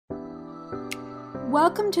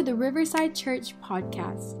Welcome to the Riverside Church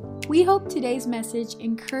podcast. We hope today's message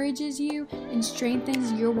encourages you and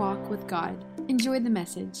strengthens your walk with God. Enjoy the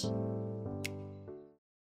message.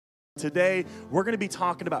 Today, we're going to be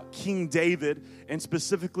talking about King David and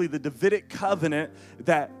specifically the Davidic Covenant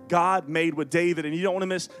that God made with David. And you don't want to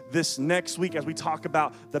miss this next week as we talk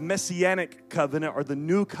about the Messianic Covenant or the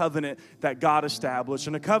new covenant that God established.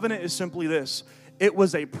 And a covenant is simply this. It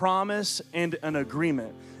was a promise and an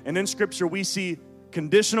agreement. And in Scripture, we see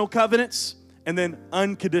conditional covenants and then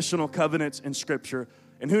unconditional covenants in Scripture.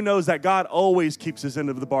 And who knows that God always keeps his end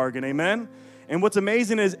of the bargain, amen? And what's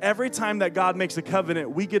amazing is every time that God makes a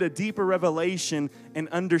covenant, we get a deeper revelation and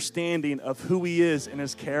understanding of who he is and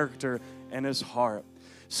his character and his heart.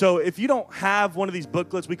 So if you don't have one of these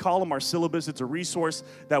booklets, we call them our syllabus. It's a resource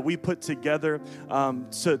that we put together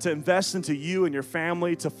to invest into you and your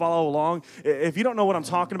family to follow along. If you don't know what I'm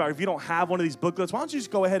talking about, if you don't have one of these booklets, why don't you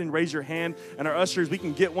just go ahead and raise your hand, and our ushers, we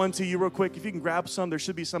can get one to you real quick. If you can grab some, there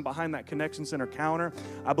should be some behind that Connection Center counter.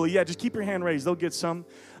 I believe, just keep your hand raised. They'll get some.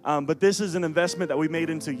 But this is an investment that we made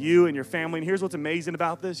into you and your family. And here's what's amazing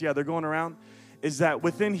about this. Yeah, they're going around. Is that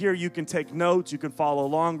within here you can take notes, you can follow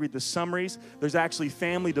along, read the summaries. There's actually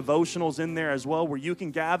family devotionals in there as well where you can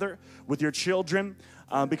gather with your children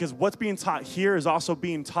because what's being taught here is also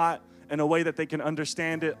being taught in a way that they can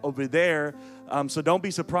understand it over there. So don't be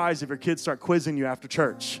surprised if your kids start quizzing you after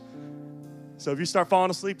church. So if you start falling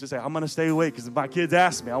asleep, just say, I'm going to stay awake because if my kids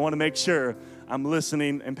ask me, I want to make sure I'm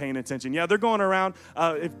listening and paying attention. Yeah, they're going around.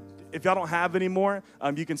 If y'all don't have any more,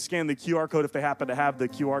 you can scan the QR code if they happen to have the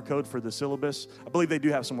QR code for the syllabus. I believe they do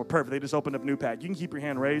have some more. Perfect. They just opened up a new pack. You can keep your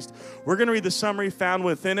hand raised. We're going to read the summary found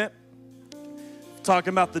within it.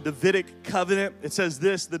 Talking about the Davidic Covenant. It says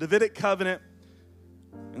this, the Davidic Covenant,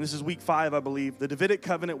 and this is week 5, I believe. The Davidic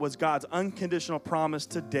Covenant was God's unconditional promise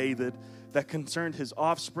to David that concerned his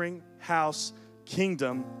offspring, house,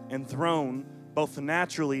 kingdom, and throne, both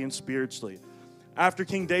naturally and spiritually. After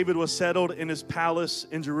King David was settled in his palace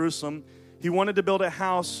in Jerusalem, he wanted to build a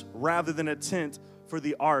house rather than a tent for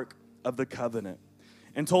the Ark of the Covenant,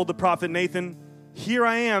 and told the prophet Nathan, here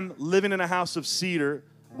I am living in a house of cedar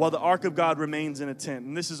while the Ark of God remains in a tent.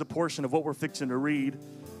 And this is a portion of what we're fixing to read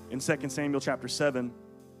in 2 Samuel chapter 7.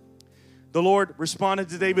 The Lord responded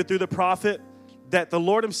to David through the prophet that the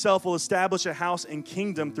Lord himself will establish a house and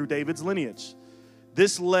kingdom through David's lineage.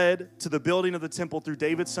 This led to the building of the temple through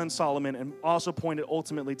David's son Solomon and also pointed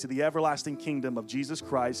ultimately to the everlasting kingdom of Jesus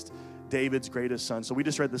Christ, David's greatest son. So we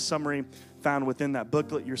just read the summary found within that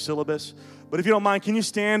booklet, your syllabus. But if you don't mind, can you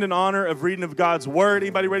stand in honor of reading of God's word?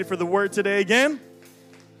 Anybody ready for the word today again?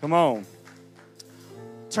 Come on.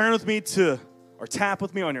 Turn with me to, or tap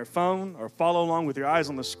with me on your phone, or follow along with your eyes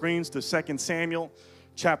on the screens to 2 Samuel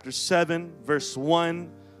chapter 7, verse 1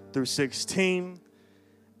 through 16.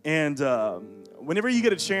 And whenever you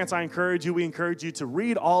get a chance, we encourage you to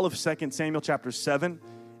read all of 2 Samuel chapter 7.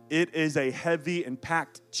 It is a heavy and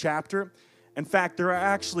packed chapter. In fact, there are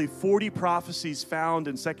actually 40 prophecies found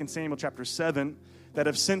in 2 Samuel chapter 7 that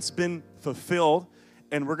have since been fulfilled.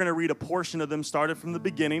 And we're going to read a portion of them started from the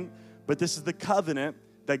beginning. But this is the covenant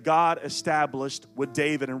that God established with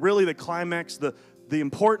David. And really the climax, the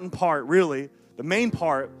important part, really, the main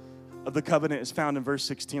part of the covenant is found in verse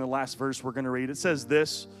 16, the last verse we're going to read. It says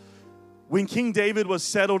this, when King David was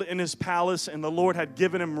settled in his palace and the Lord had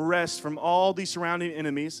given him rest from all the surrounding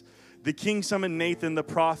enemies, the king summoned Nathan the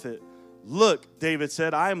prophet. Look, David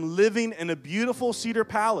said, I am living in a beautiful cedar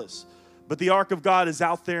palace, but the ark of God is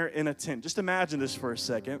out there in a tent. Just imagine this for a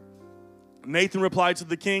second. Nathan replied to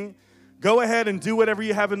the king, go ahead and do whatever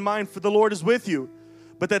you have in mind, for the Lord is with you.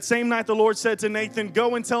 But that same night the Lord said to Nathan,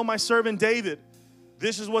 go and tell my servant David,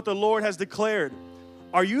 this is what the Lord has declared.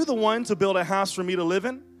 Are you the one to build a house for me to live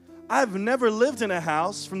in? I've never lived in a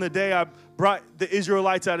house from the day I brought the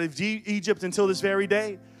Israelites out of Egypt until this very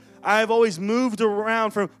day. I have always moved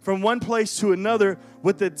around from one place to another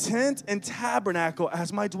with the tent and tabernacle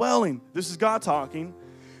as my dwelling. This is God talking.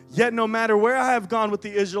 Yet no matter where I have gone with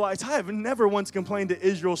the Israelites, I have never once complained to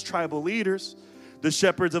Israel's tribal leaders, the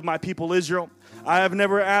shepherds of my people Israel. I have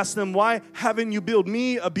never asked them, why haven't you built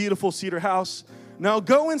me a beautiful cedar house? Now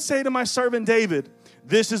go and say to my servant David,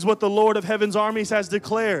 this is what the Lord of heaven's armies has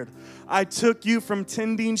declared. I took you from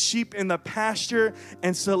tending sheep in the pasture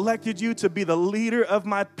and selected you to be the leader of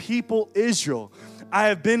my people Israel. I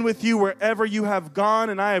have been with you wherever you have gone,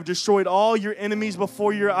 and I have destroyed all your enemies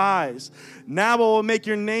before your eyes. Now I will make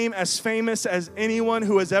your name as famous as anyone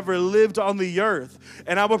who has ever lived on the earth.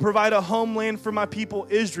 And I will provide a homeland for my people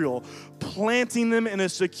Israel, planting them in a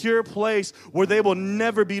secure place where they will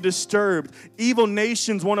never be disturbed. Evil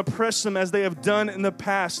nations won't oppress them as they have done in the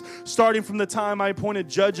past, starting from the time I appointed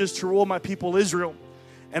judges to rule my people Israel.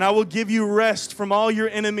 And I will give you rest from all your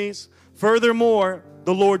enemies. Furthermore,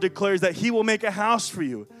 the Lord declares that he will make a house for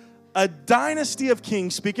you, a dynasty of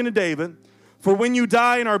kings, speaking to David. For when you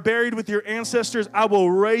die and are buried with your ancestors, I will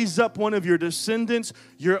raise up one of your descendants,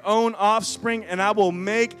 your own offspring, and I will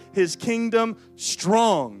make his kingdom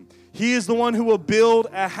strong. He is the one who will build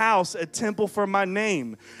a house, a temple for my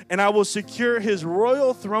name, and I will secure his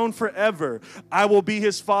royal throne forever. I will be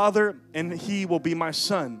his father, and he will be my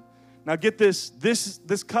son. Now get this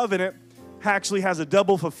covenant actually has a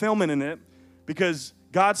double fulfillment in it, because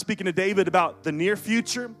God's speaking to David about the near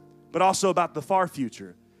future, but also about the far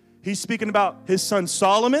future. He's speaking about his son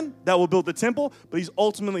Solomon that will build the temple, but he's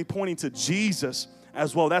ultimately pointing to Jesus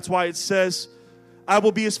as well. That's why it says, I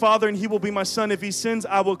will be his father and he will be my son. If he sins,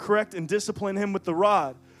 I will correct and discipline him with the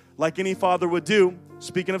rod, like any father would do,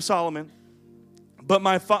 speaking of Solomon. But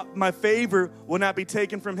my favor will not be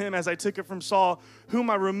taken from him as I took it from Saul, whom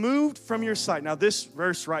I removed from your sight. Now this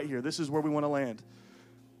verse right here, this is where we want to land.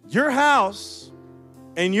 Your house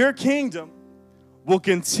and your kingdom will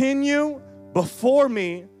continue before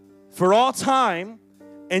me for all time,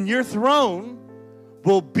 and your throne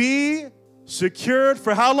will be secured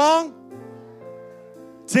for how long?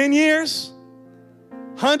 10 years?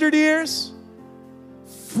 100 years?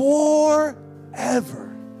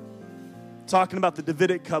 Forever. Talking about the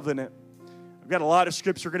Davidic Covenant. I've got a lot of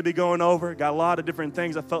scripture we're going to be going over. Got a lot of different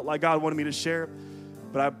things I felt like God wanted me to share.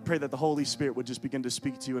 But I pray that the Holy Spirit would just begin to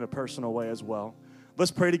speak to you in a personal way as well.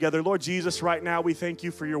 Let's pray together. Lord Jesus, right now we thank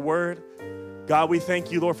you for your word. God, we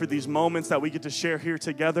thank you, Lord, for these moments that we get to share here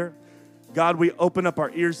together. God, we open up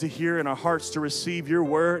our ears to hear and our hearts to receive your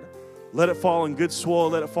word. Let it fall in good soil.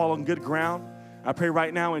 Let it fall on good ground. I pray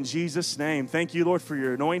right now in Jesus' name. Thank you, Lord, for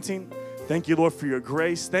your anointing. Thank you, Lord, for your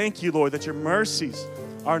grace. Thank you, Lord, that your mercies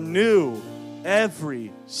are new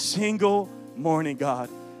every single morning, God.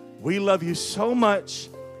 We love you so much.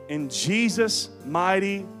 In Jesus'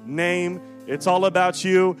 mighty name, it's all about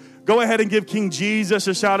you. Go ahead and give King Jesus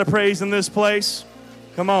a shout of praise in this place.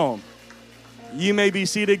 Come on. You may be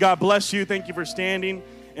seated. God bless you. Thank you for standing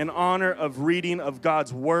in honor of reading of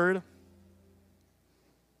God's word.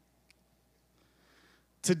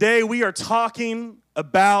 Today we are talking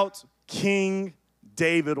about King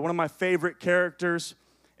David, one of my favorite characters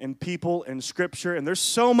and people in Scripture. And there's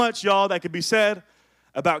so much, y'all, that could be said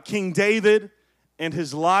about King David and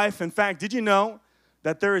his life. In fact, did you know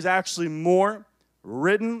that there is actually more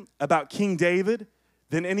written about King David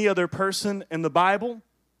than any other person in the Bible,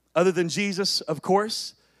 other than Jesus, of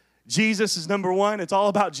course? Jesus is number one. It's all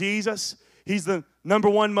about Jesus. He's the number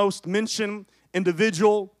one most mentioned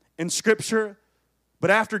individual in Scripture.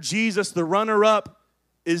 But after Jesus, the runner-up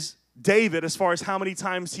is David as far as how many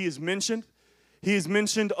times he is mentioned. He is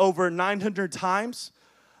mentioned over 900 times,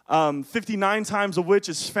 59 times of which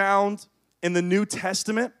is found in the New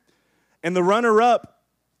Testament. And the runner-up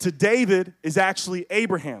to David is actually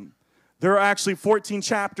Abraham. There are actually 14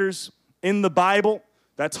 chapters in the Bible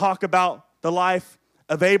that talk about the life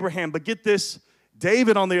of Abraham. But get this,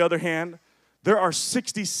 David, on the other hand, there are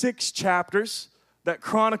 66 chapters that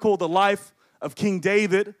chronicle the life of King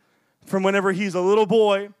David from whenever he's a little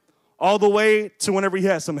boy all the way to whenever he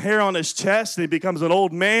has some hair on his chest and he becomes an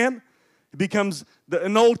old man. He becomes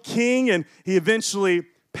an old king and he eventually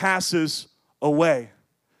passes away.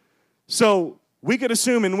 So we could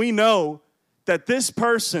assume and we know that this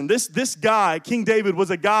person, this guy, King David, was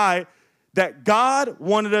a guy that God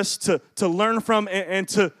wanted us to learn from and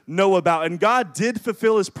to know about. And God did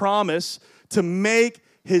fulfill his promise to make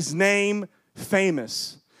his name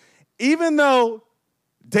famous. Even though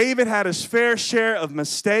David had his fair share of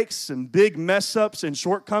mistakes and big mess-ups and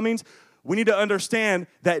shortcomings, we need to understand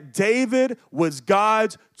that David was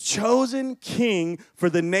God's chosen king for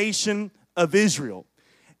the nation of Israel.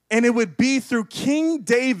 And it would be through King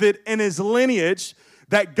David and his lineage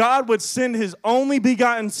that God would send his only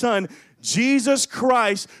begotten son, Jesus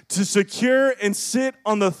Christ, to secure and sit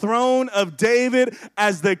on the throne of David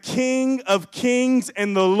as the King of kings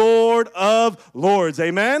and the Lord of lords.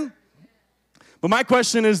 Amen? But my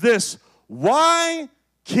question is this: why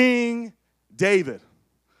King David?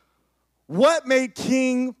 What made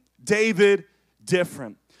King David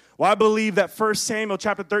different? Well, I believe that 1 Samuel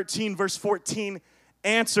chapter 13, verse 14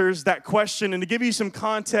 answers that question. And to give you some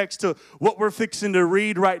context to what we're fixing to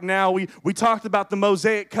read right now, we talked about the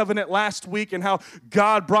Mosaic Covenant last week and how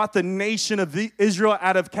God brought the nation of Israel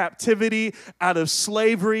out of captivity, out of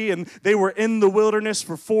slavery, and they were in the wilderness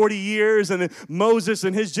for 40 years. And then Moses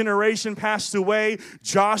and his generation passed away.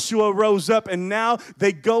 Joshua rose up, and now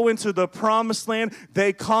they go into the promised land.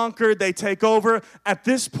 They conquered, they take over. At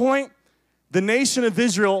this point, the nation of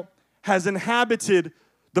Israel has inhabited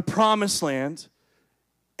the promised land,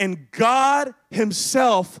 and God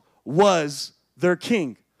himself was their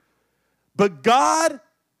king. But God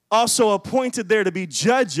also appointed there to be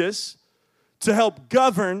judges to help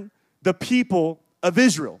govern the people of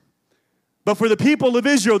Israel. But for the people of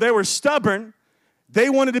Israel, they were stubborn. They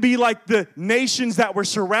wanted to be like the nations that were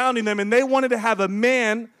surrounding them, and they wanted to have a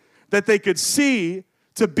man that they could see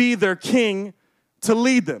to be their king, to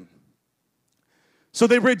lead them. So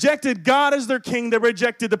they rejected God as their king. They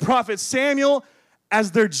rejected the prophet Samuel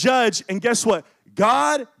as their judge. And guess what?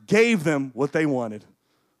 God gave them what they wanted.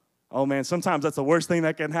 Oh man, sometimes that's the worst thing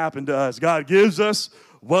that can happen to us. God gives us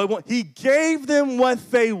what we want. He gave them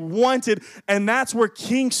what they wanted. And that's where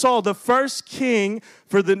King Saul, the first king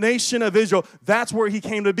for the nation of Israel, that's where he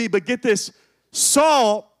came to be. But get this,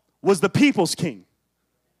 Saul was the people's king.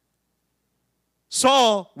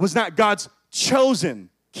 Saul was not God's chosen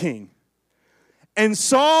king. And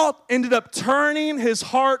Saul ended up turning his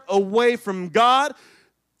heart away from God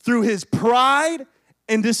through his pride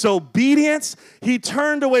and disobedience. He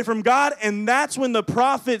turned away from God, and that's when the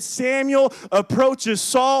prophet Samuel approaches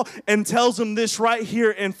Saul and tells him this right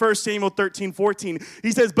here in 1 Samuel 13:14.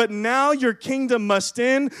 He says, "But now your kingdom must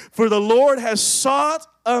end, for the Lord has sought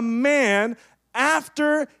a man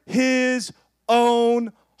after his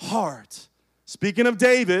own heart." Speaking of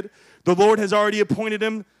David, the Lord has already appointed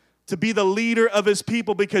him to be the leader of his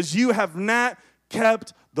people because you have not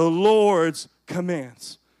kept the Lord's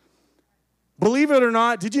commands. Believe it or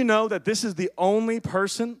not, did you know that this is the only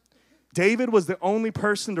person, David was the only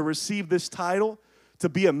person to receive this title, to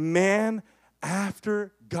be a man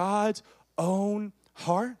after God's own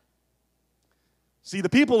heart? See, the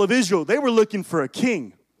people of Israel, they were looking for a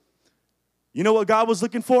king. You know what God was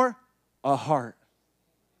looking for? A heart.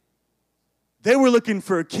 They were looking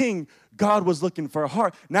for a king. God was looking for a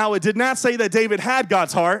heart. Now, it did not say that David had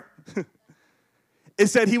God's heart. It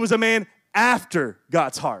said he was a man after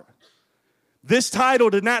God's heart. This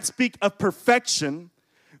title did not speak of perfection.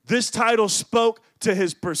 This title spoke to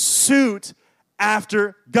his pursuit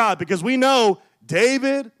after God, because we know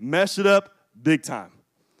David messed it up big time.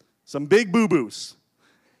 Some big boo-boos.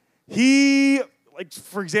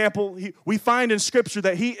 For example, we find in Scripture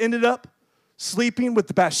that he ended up sleeping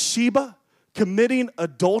with Bathsheba, committing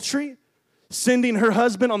adultery, sending her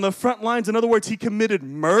husband on the front lines. In other words, he committed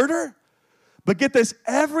murder. But get this,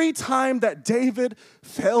 every time that David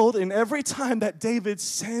failed and every time that David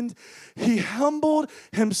sinned, he humbled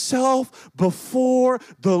himself before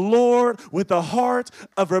the Lord with a heart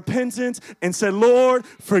of repentance and said, "Lord,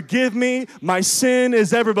 forgive me. My sin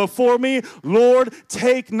is ever before me. Lord,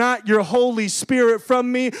 take not your Holy Spirit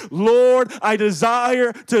from me. Lord, I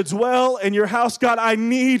desire to dwell in your house. God, I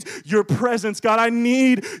need your presence. God, I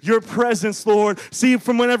need your presence, Lord." See,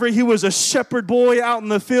 from whenever he was a shepherd boy out in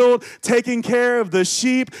the field, taking care of the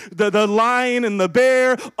sheep, the lion and the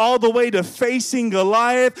bear, all the way to facing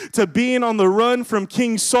Goliath, to being on the run from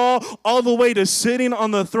King Saul, all the way to sitting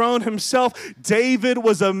on the throne himself, David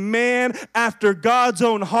was a man after God's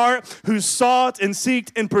own heart who sought and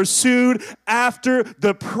seeked and pursued after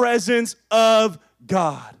the presence of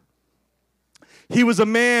God. He was a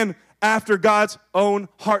man after God's own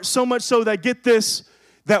heart. So much so that, get this,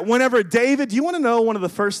 that whenever David, do you want to know one of the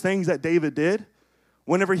first things that David did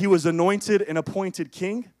whenever he was anointed and appointed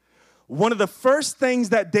king? One of the first things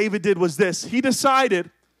that David did was this. He decided,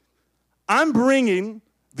 I'm bringing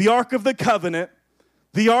the Ark of the Covenant,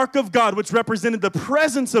 the Ark of God, which represented the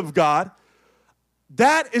presence of God,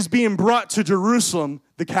 that is being brought to Jerusalem,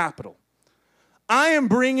 the capital. I am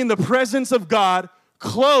bringing the presence of God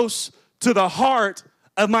close to the heart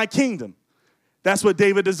of my kingdom. That's what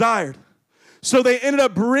David desired. So they ended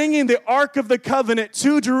up bringing the Ark of the Covenant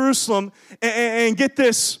to Jerusalem, and get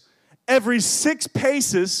this, every 6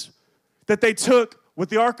 paces that they took with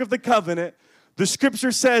the Ark of the Covenant, the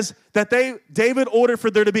Scripture says that David ordered for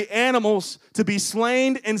there to be animals to be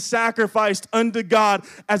slain and sacrificed unto God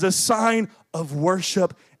as a sign of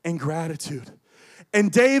worship and gratitude. And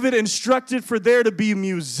David instructed for there to be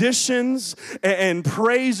musicians and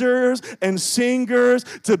praisers and singers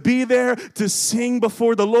to be there to sing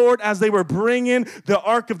before the Lord as they were bringing the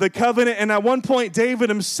Ark of the Covenant. And at one point, David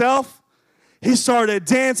himself, He started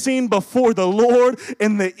dancing before the Lord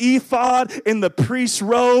in the ephod, in the priest's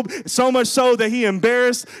robe, so much so that he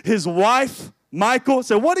embarrassed his wife, Michal.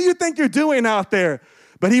 Said, what do you think you're doing out there?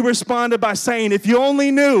 But he responded by saying, if you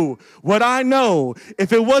only knew what I know,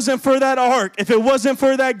 if it wasn't for that ark, if it wasn't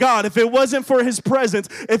for that God, if it wasn't for his presence,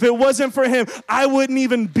 if it wasn't for him, I wouldn't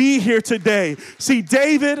even be here today. See,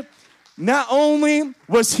 David, not only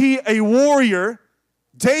was he a warrior,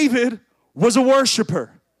 David was a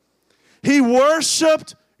worshiper. He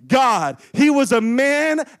worshiped God. He was a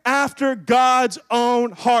man after God's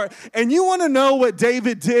own heart. And you want to know what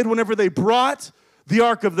David did whenever they brought the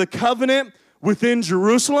Ark of the Covenant within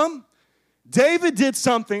Jerusalem? David did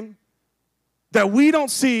something that we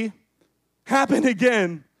don't see happen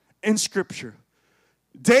again in Scripture.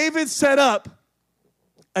 David set up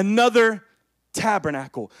another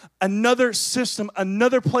tabernacle, another system,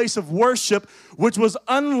 another place of worship, which was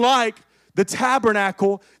unlike the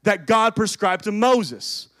tabernacle that God prescribed to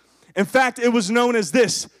Moses. In fact, it was known as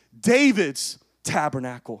this, David's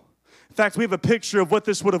tabernacle. In fact, we have a picture of what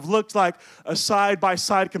this would have looked like, a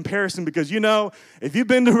side-by-side comparison, because if you've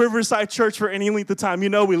been to Riverside Church for any length of time, we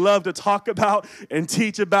love to talk about and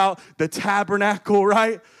teach about the tabernacle,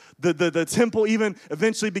 right? The temple even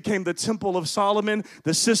eventually became the Temple of Solomon,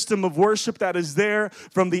 the system of worship that is there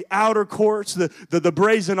from the outer courts, the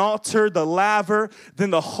brazen altar, the laver,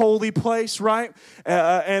 then the holy place, right?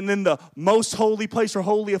 And then the most holy place or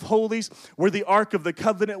holy of holies where the Ark of the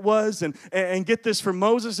Covenant was. And get this, for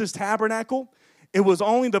Moses' tabernacle, it was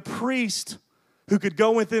only the priest who could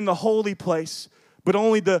go within the holy place, but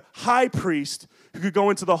only the high priest who could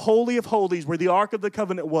go into the Holy of Holies where the Ark of the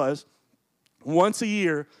Covenant was once a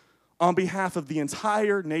year on behalf of the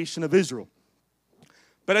entire nation of Israel.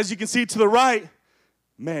 But as you can see to the right,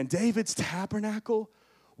 man, David's tabernacle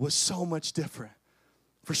was so much different.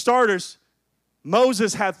 For starters,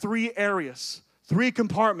 Moses had 3 areas, 3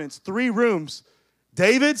 compartments, 3 rooms.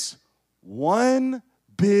 David's, one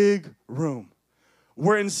big room,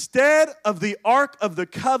 where instead of the Ark of the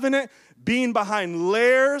Covenant being behind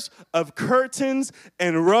layers of curtains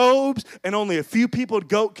and robes, and only a few people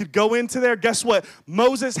could go into there. Guess what?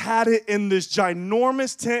 Moses had it in this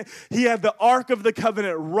ginormous tent. He had the Ark of the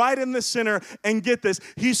Covenant right in the center. And get this,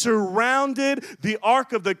 he surrounded the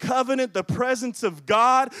Ark of the Covenant, the presence of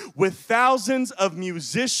God, with thousands of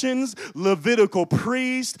musicians, Levitical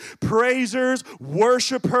priests, praisers,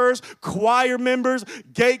 worshipers, choir members,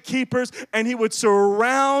 gatekeepers, and he would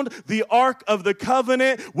surround the Ark of the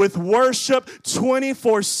Covenant with worship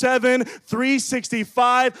 24/7,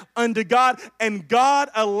 365 unto God. And God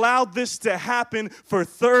allowed this to happen for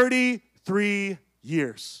 33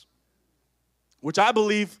 years, which I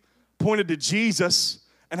believe pointed to Jesus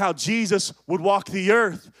and how Jesus would walk the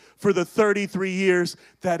earth for the 33 years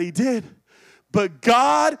that he did. But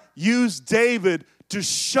God used David to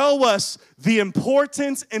show us the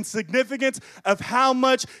importance and significance of how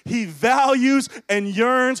much he values and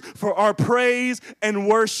yearns for our praise and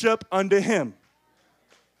worship unto him.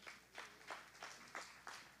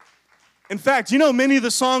 In fact, many of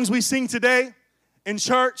the songs we sing today in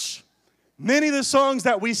church, many of the songs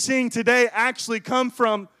that we sing today actually come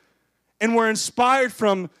from and were inspired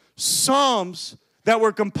from psalms that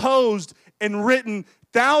were composed and written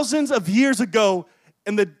thousands of years ago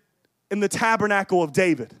in the tabernacle of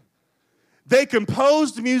David. They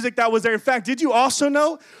composed music that was there. In fact, did you also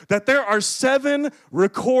know that there are 7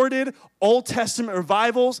 recorded Old Testament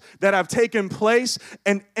revivals that have taken place,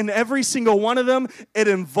 and in every single one of them, it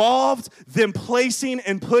involved them placing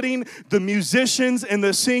and putting the musicians and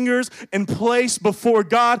the singers in place before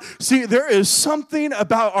God. See, there is something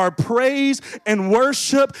about our praise and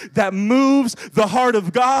worship that moves the heart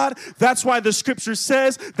of God. That's why the scripture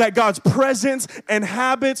says that God's presence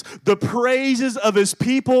inhabits the praises of his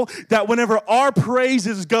people, that whenever our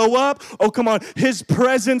praises go up, oh, come on, his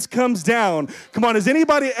presence comes down. Come on, has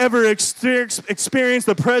anybody ever experience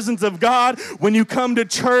the presence of God when you come to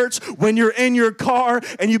church, when you're in your car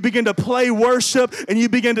and you begin to play worship and you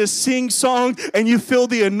begin to sing songs and you feel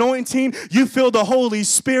the anointing, you feel the Holy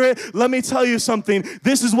Spirit? Let me tell you something.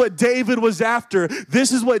 This is what David was after.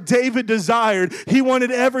 This is what David desired. He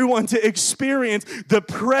wanted everyone to experience the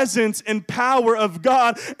presence and power of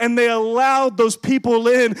God, and they allowed those people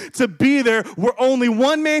in to be there where only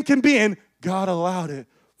one man can be in. God allowed it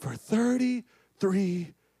for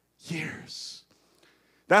 33 years.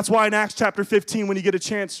 That's why in Acts chapter 15, when you get a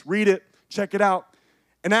chance, read it, check it out.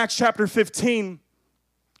 In Acts chapter 15,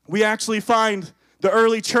 we actually find the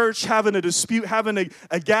early church having a dispute, having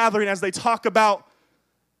a gathering as they talk about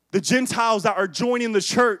the Gentiles that are joining the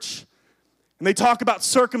church. And they talk about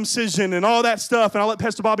circumcision and all that stuff. And I'll let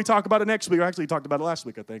Pastor Bobby talk about it next week. Or actually, he talked about it last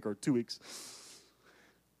week, I think, or 2 weeks.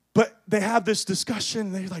 But they have this discussion,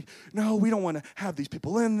 and they're like, no, we don't want to have these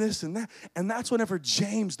people in this and that. And that's whenever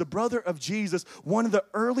James, the brother of Jesus, one of the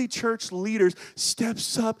early church leaders,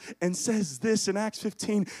 steps up and says this in Acts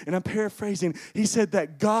 15, and I'm paraphrasing. He said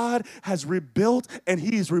that God has rebuilt, and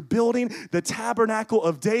he is rebuilding the tabernacle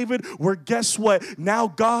of David, where guess what? Now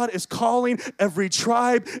God is calling every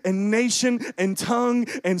tribe and nation and tongue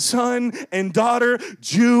and son and daughter,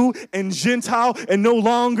 Jew and Gentile, and no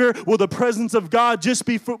longer will the presence of God just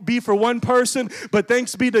be for one person, but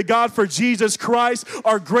thanks be to God for Jesus Christ,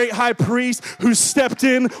 our great high priest, who stepped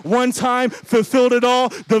in one time, fulfilled it all.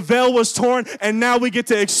 The veil was torn, and now we get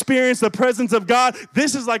to experience the presence of God.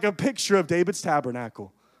 This is like a picture of David's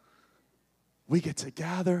tabernacle. We get to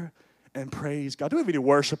gather and praise God. Do we have any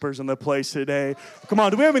worshipers in the place today? Come on,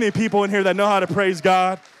 do we have any people in here that know how to praise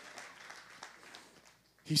God?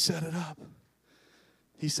 He set it up.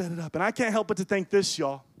 He set it up. And I can't help but to think this,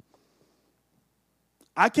 y'all.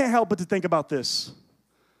 I can't help but to think about this.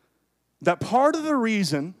 That part of the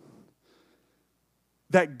reason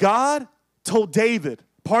that God told David,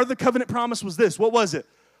 part of the covenant promise was this. What was it?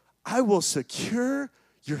 I will secure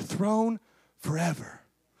your throne forever.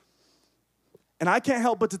 And I can't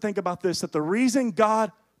help but to think about this, that the reason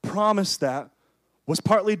God promised that was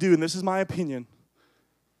partly due, and this is my opinion,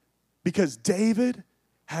 because David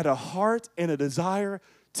had a heart and a desire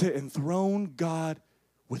to enthrone God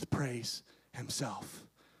with praise himself.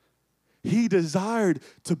 He desired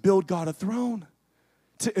to build God a throne,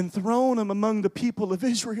 to enthrone him among the people of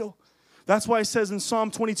Israel. That's why it says in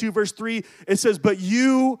Psalm 22, verse 3, it says, but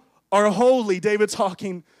you are holy, David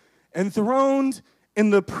talking, enthroned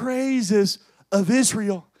in the praises of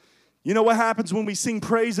Israel. You know what happens when we sing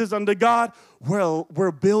praises unto God? Well,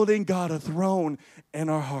 we're building God a throne in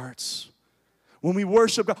our hearts. When we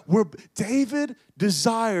worship God, David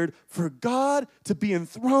desired for God to be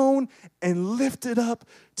enthroned and lifted up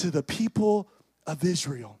to the people of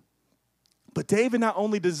Israel. But David not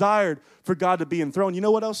only desired for God to be enthroned, you know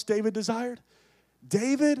what else David desired?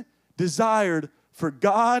 David desired for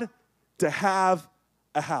God to have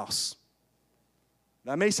a house.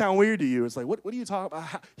 That may sound weird to you. It's like, what are you talking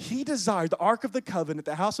about? He desired the Ark of the Covenant,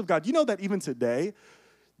 the house of God. You know that even today,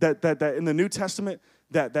 that in the New Testament,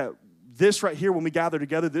 that this right here, when we gather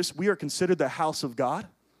together, we are considered the house of God.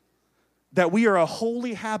 That we are a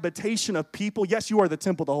holy habitation of people. Yes, you are the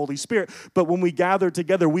temple of the Holy Spirit, but when we gather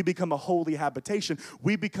together, we become a holy habitation.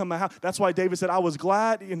 We become a house. That's why David said, I was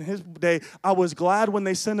glad in his day, I was glad when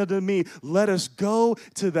they said unto me, let us go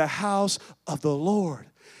to the house of the Lord.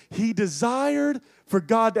 He desired for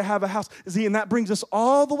God to have a house. See, and that brings us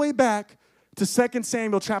all the way back to 2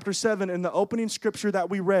 Samuel chapter 7 in the opening scripture that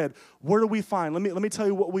we read. Where do we find? Let me tell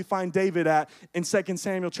you what we find David at in 2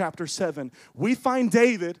 Samuel chapter 7. We find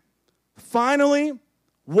David finally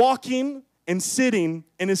walking and sitting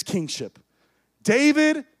in his kingship.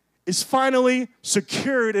 David is finally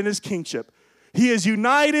secured in his kingship. He has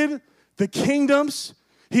united the kingdoms.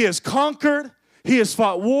 He has conquered. He has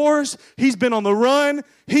fought wars. He's been on the run.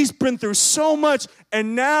 He's been through so much.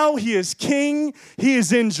 And now he is king. He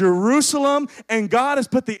is in Jerusalem. And God has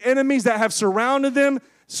put the enemies that have surrounded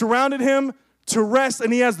him to rest.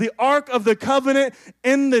 And he has the Ark of the Covenant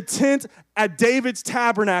in the tent at David's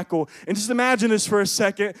tabernacle. And just imagine this for a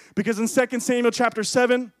second. Because in 2 Samuel chapter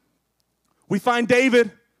 7, we find David.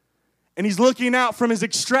 And he's looking out from his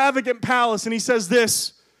extravagant palace. And he says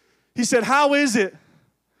this. He said, how is it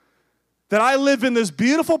that I live in this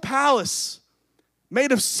beautiful palace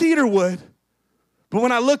made of cedar wood, but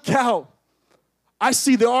when I look out, I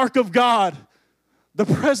see the ark of God, the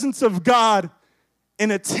presence of God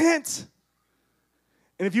in a tent.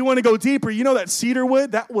 And if you want to go deeper, you know that cedar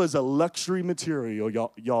wood, that was a luxury material,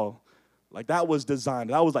 y'all. Like that was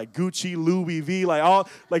designed. That was like Gucci, Louis V,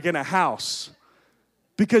 like in a house.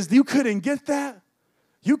 Because you couldn't get that.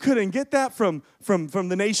 You couldn't get that from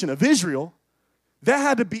the nation of Israel. That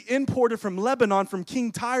had to be imported from Lebanon, from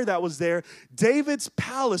King Tyre that was there. David's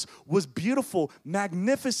palace was beautiful,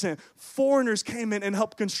 magnificent. Foreigners came in and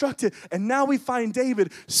helped construct it. And now we find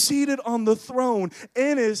David seated on the throne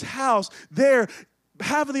in his house there,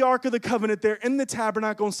 having the Ark of the Covenant there in the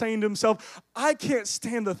tabernacle and saying to himself, I can't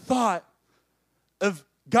stand the thought of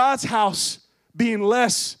God's house being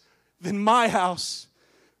less than my house.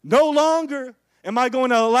 No longer am I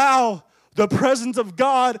going to allow the presence of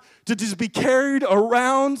God to just be carried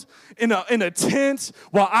around in a tent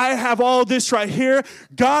while I have all this right here.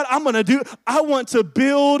 God, I want to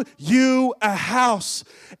build you a house.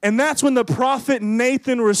 And that's when the prophet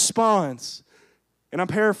Nathan responds. And I'm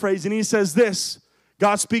paraphrasing. He says this,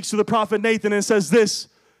 God speaks to the prophet Nathan and says this,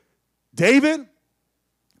 David,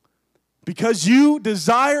 because you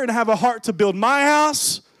desire and have a heart to build my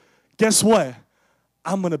house, guess what?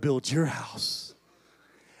 I'm going to build your house.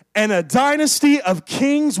 And a dynasty of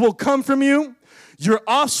kings will come from you. Your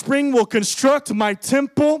offspring will construct my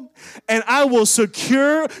temple, and I will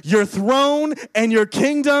secure your throne and your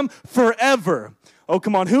kingdom forever. Oh,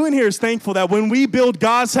 come on. Who in here is thankful that when we build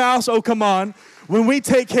God's house, oh, come on, when we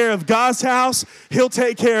take care of God's house, he'll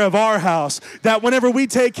take care of our house. That whenever we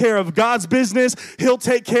take care of God's business, he'll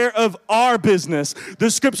take care of our business.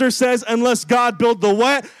 The scripture says, unless God build the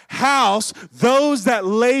what? House, those that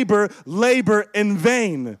labor in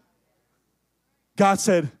vain. God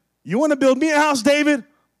said, you want to build me a house, David?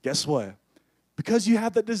 Guess what? Because you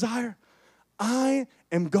have that desire, I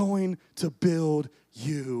am going to build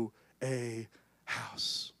you a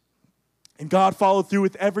house. And God followed through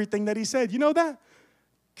with everything that he said. You know that?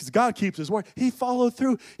 Because God keeps his word. He followed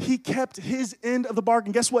through. He kept his end of the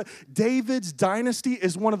bargain. Guess what? David's dynasty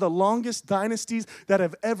is one of the longest dynasties that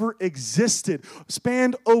have ever existed.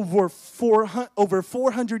 Spanned over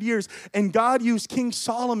 400 years. And God used King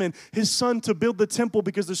Solomon, his son, to build the temple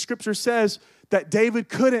because the scripture says that David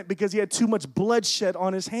couldn't because he had too much bloodshed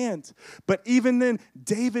on his hands. But even then,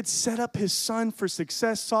 David set up his son for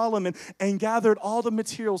success, Solomon, and gathered all the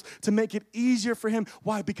materials to make it easier for him.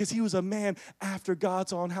 Why? Because he was a man after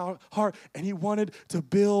God's own heart, and he wanted to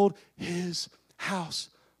build his house.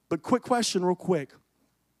 But quick question real quick,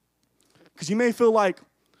 because you may feel like,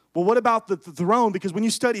 well, what about the throne? Because when you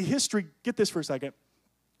study history, get this for a second,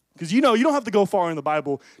 because you know you don't have to go far in the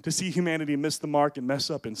Bible to see humanity miss the mark and mess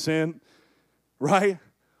up and sin. Right?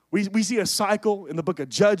 We see a cycle in the book of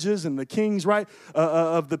Judges and the Kings, right?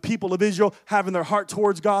 Of the people of Israel having their heart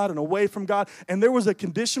towards God and away from God. And there was a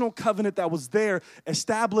conditional covenant that was there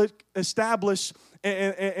established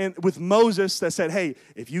and with Moses that said, hey,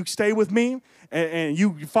 if you stay with me and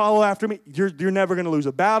you follow after me, you're never going to lose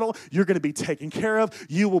a battle. You're going to be taken care of.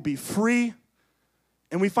 You will be free.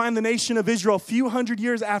 And we find the nation of Israel a few hundred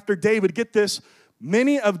years after David. Get this,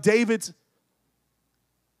 many of David's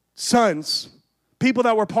sons, people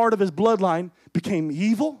that were part of his bloodline, became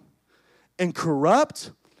evil and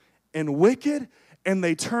corrupt and wicked, and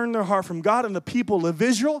they turned their heart from God. And the people of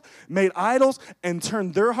Israel made idols and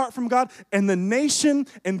turned their heart from God. And the nation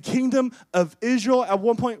and kingdom of Israel at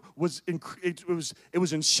one point was in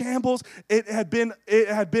shambles. It had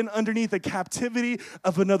been underneath the captivity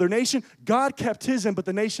of another nation. God kept his end, but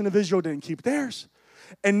the nation of Israel didn't keep theirs.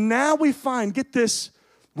 And now we find, get this,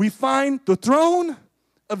 we find the throne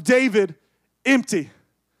of David empty.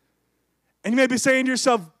 And you may be saying to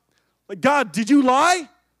yourself, like, God, did you lie?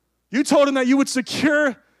 You told him that you would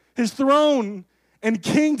secure his throne and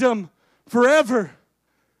kingdom forever.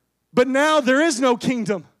 But now there is no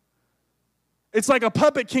kingdom. It's like a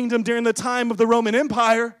puppet kingdom during the time of the Roman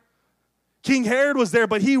Empire. King Herod was there,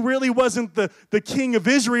 but he really wasn't the king of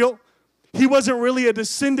Israel. He wasn't really a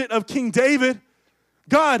descendant of King David.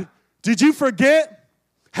 God, did you forget?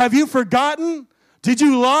 Have you forgotten? Did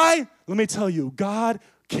you lie? Let me tell you, God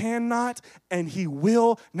cannot and he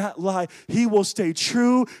will not lie. He will stay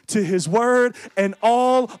true to his word. And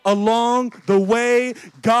all along the way,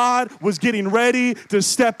 God was getting ready to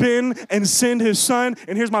step in and send his son.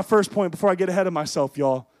 And here's my first point before I get ahead of myself,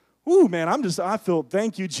 y'all. Ooh, man,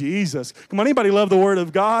 thank you, Jesus. Come on, anybody love the word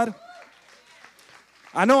of God?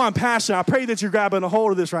 I know I'm passionate. I pray that you're grabbing a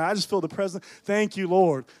hold of this, right? I just feel the presence. Thank you,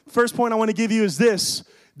 Lord. First point I want to give you is this,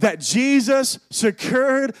 that Jesus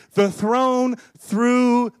secured the throne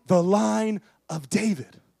through the line of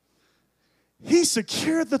David. He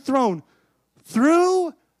secured the throne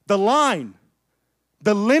through the line,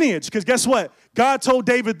 the lineage. Because guess what? God told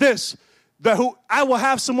David this, that I will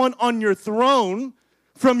have someone on your throne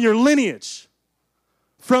from your lineage.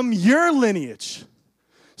 From your lineage.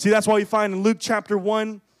 See, that's why you find in Luke chapter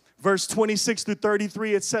 1, verse 26 through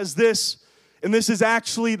 33, it says this, and this is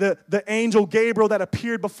actually the angel Gabriel that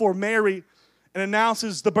appeared before Mary and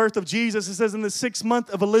announces the birth of Jesus. It says, in the 6th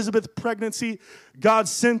month of Elizabeth's pregnancy, God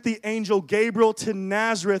sent the angel Gabriel to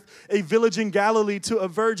Nazareth, a village in Galilee, to a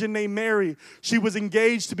virgin named Mary. She was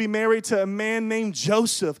engaged to be married to a man named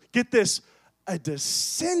Joseph. Get this, a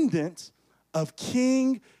descendant of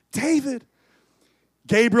King David.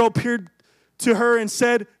 Gabriel appeared to her and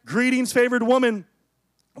said, greetings, favored woman.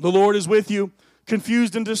 The Lord is with you.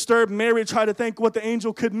 Confused and disturbed, Mary tried to think what the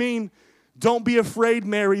angel could mean. Don't be afraid,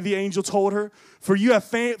 Mary, the angel told her, for you have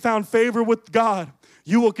found favor with God.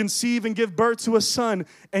 You will conceive and give birth to a son,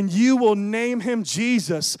 and you will name him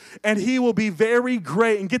Jesus, and he will be very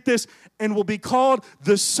great. And get this, and will be called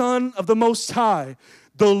the Son of the Most High.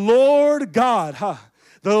 The Lord God,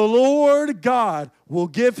 The Lord God will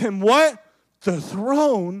give him what? The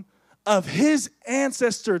throne of his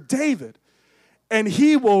ancestor David, and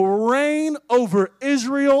he will reign over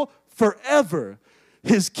Israel forever.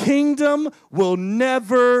 His kingdom will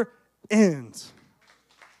never end.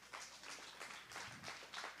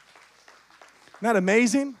 Isn't that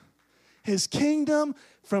amazing? His kingdom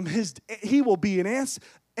he will be an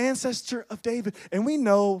ancestor of David. And we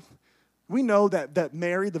know that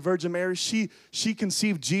Mary, the Virgin Mary, she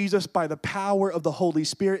conceived Jesus by the power of the Holy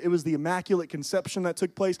Spirit. It was the Immaculate Conception that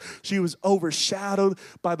took place. She was overshadowed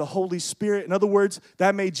by the Holy Spirit. In other words,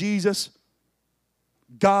 that made Jesus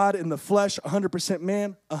God in the flesh, 100%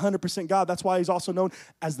 man, 100% God. That's why he's also known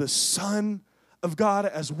as the Son of God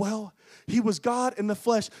as well. He was God in the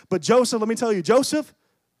flesh. But Joseph, let me tell you, Joseph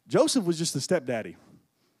was just the stepdaddy.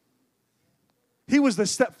 He was the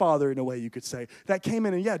stepfather, in a way you could say, that came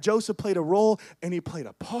in. And yeah, Joseph played a role and he played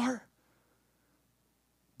a part.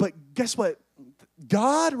 But guess what?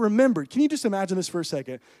 God remembered. Can you just imagine this for a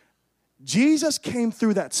second? Jesus came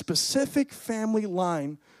through that specific family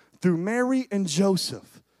line through Mary and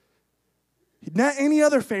Joseph. Not any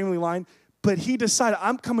other family line, but he decided,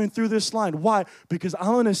 I'm coming through this line. Why? Because I'm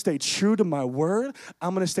going to stay true to my word.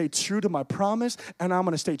 I'm going to stay true to my promise. And I'm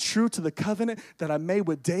going to stay true to the covenant that I made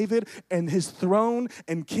with David. And his throne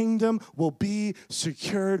and kingdom will be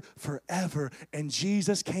secured forever. And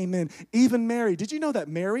Jesus came in. Even Mary. Did you know that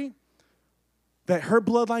Mary, that her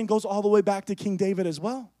bloodline goes all the way back to King David as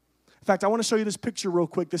well? In fact, I want to show you this picture real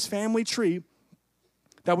quick. This family tree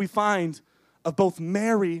that we find of both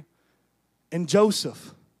Mary and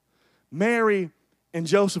Joseph. Mary and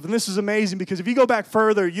Joseph. And this is amazing because if you go back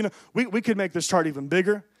further, we could make this chart even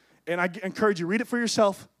bigger. And I encourage you, read it for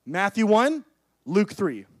yourself. Matthew 1, Luke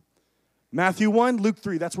 3. Matthew 1, Luke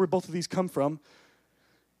 3. That's where both of these come from.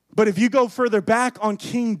 But if you go further back on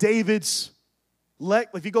King David's,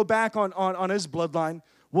 if you go back on his bloodline,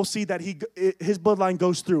 we'll see that his bloodline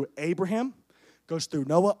goes through Abraham, goes through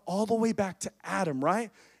Noah, all the way back to Adam,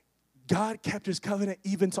 right? God kept his covenant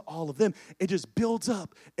even to all of them. It just builds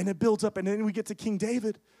up, and it builds up, and then we get to King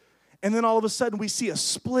David. And then all of a sudden, we see a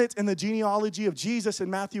split in the genealogy of Jesus in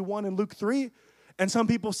Matthew 1 and Luke 3. And some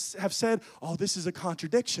people have said, oh, this is a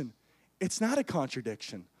contradiction. It's not a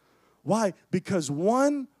contradiction. Why? Because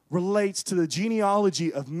one relates to the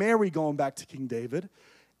genealogy of Mary going back to King David,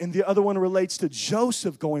 and the other one relates to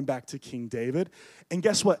Joseph going back to King David. And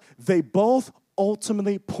guess what? They both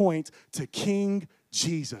ultimately point to King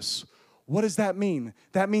Jesus. What does that mean?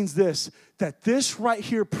 That means that this right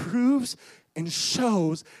here proves and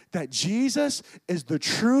shows that Jesus is the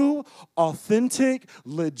true, authentic,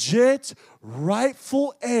 legit,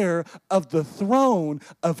 rightful heir of the throne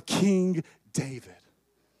of King David.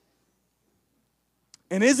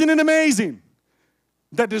 And isn't it amazing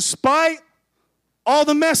that despite all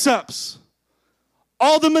the mess ups,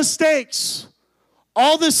 all the mistakes,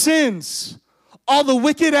 all the sins, all the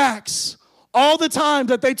wicked acts, all the time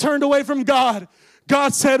that they turned away from God,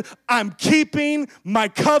 God said, I'm keeping my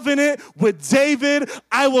covenant with David.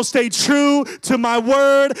 I will stay true to my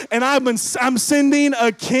word, and I'm sending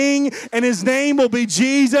a king, and his name will be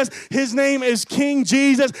Jesus. His name is King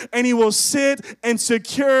Jesus, and he will sit and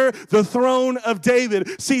secure the throne of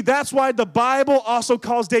David. See, that's why the Bible also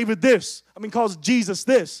calls calls Jesus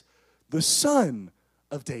this, the Son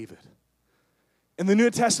of David. In the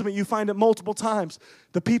New Testament, you find it multiple times.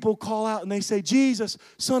 The people call out and they say, Jesus,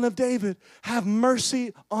 Son of David, have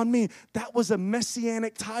mercy on me. That was a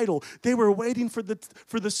messianic title. They were waiting for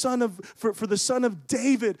the son of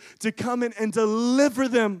David to come in and deliver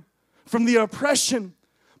them from the oppression.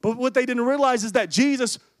 But what they didn't realize is that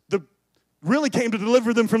Jesus really came to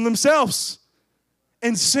deliver them from themselves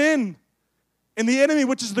and sin and the enemy,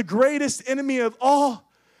 which is the greatest enemy of all.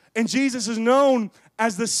 And Jesus is known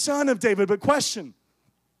as the Son of David. But question,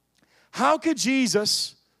 how could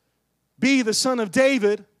Jesus be the Son of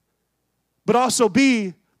David, but also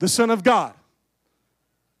be the Son of God?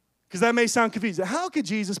 Because that may sound confusing. How could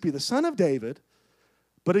Jesus be the Son of David,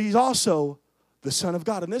 but he's also the Son of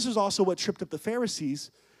God? And this is also what tripped up the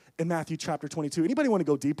Pharisees in Matthew chapter 22. Anybody want to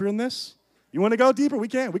go deeper in this? You want to go deeper? We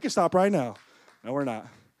can. We can stop right now. No, we're not.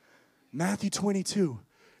 Matthew 22.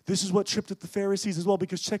 This is what tripped up the Pharisees as well,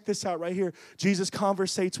 because check this out right here. Jesus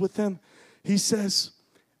conversates with them. He says,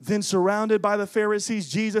 then surrounded by the Pharisees,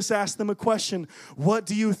 Jesus asked them a question. What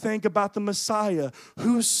do you think about the Messiah?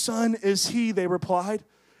 Whose son is he? They replied.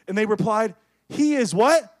 And they replied, he is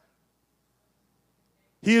what?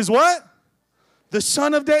 He is what? The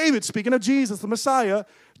Son of David. Speaking of Jesus, the Messiah.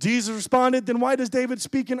 Jesus responded, then why does David,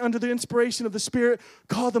 speaking under the inspiration of the Spirit,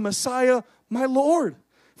 call the Messiah my Lord?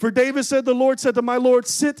 For David said, the Lord said to my Lord,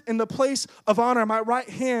 sit in the place of honor, my right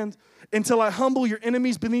hand, until I humble your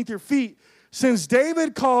enemies beneath your feet. Since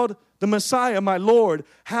David called the Messiah my Lord,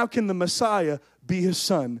 how can the Messiah be his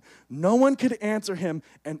son? No one could answer him,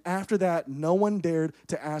 and after that, no one dared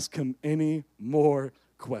to ask him any more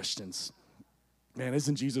questions. Man,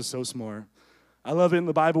 isn't Jesus so smart? I love it in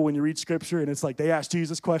the Bible when you read Scripture, and it's like they ask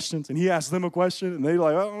Jesus questions, and he asks them a question, and they're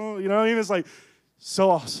like, oh, you know what I mean? It's like so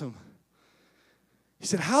awesome. He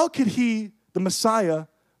said, how could he, the Messiah,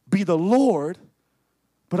 be the Lord,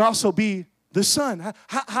 but also be the Son?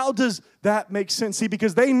 How does that make sense? See,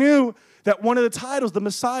 because they knew that one of the titles the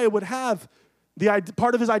Messiah would have,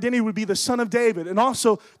 part of his identity would be the Son of David. And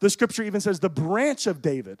also, the Scripture even says the branch of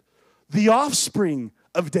David, the offspring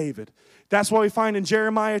of David. That's why we find in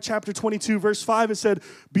Jeremiah chapter 22, verse 5, it said,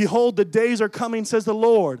 behold, the days are coming, says the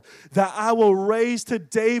Lord, that I will raise to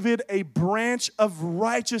David a branch of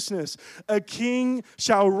righteousness. A king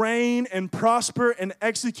shall reign and prosper and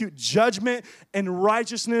execute judgment and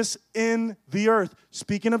righteousness in the earth.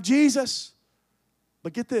 Speaking of Jesus.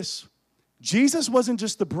 But get this. Jesus wasn't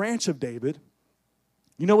just the branch of David.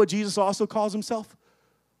 You know what Jesus also calls himself?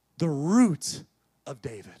 The root of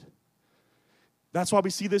David. That's why we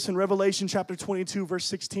see this in Revelation chapter 22, verse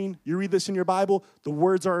 16. You read this in your Bible, the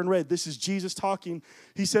words are in red. This is Jesus talking.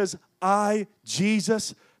 He says, I,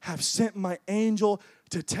 Jesus, have sent my angel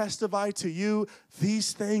to testify to you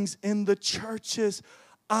these things in the churches.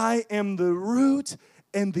 I am the root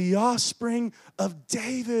and the offspring of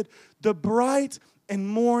David, the bright and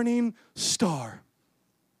morning star.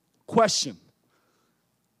 Question.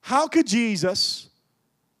 How could Jesus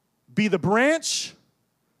be the branch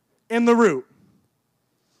and the root?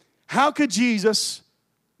 How could Jesus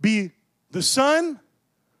be the Son,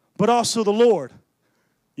 but also the Lord?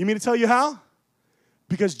 You mean to tell you how?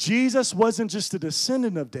 Because Jesus wasn't just a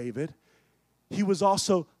descendant of David. He was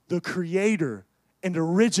also the creator and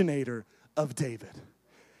originator of David.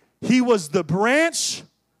 He was the branch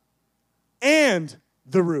and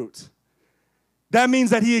the root. That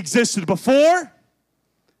means that he existed before,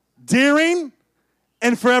 during,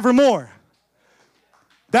 and forevermore.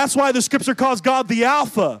 That's why the Scripture calls God the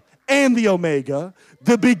Alpha and the Omega,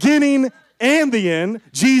 the beginning and the end,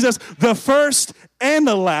 Jesus, the first and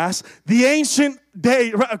the last, the ancient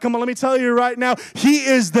day. Come on, let me tell you right now, he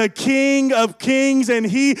is the King of kings and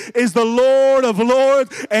he is the Lord of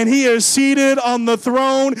lords, and he is seated on the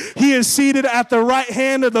throne. He is seated at the right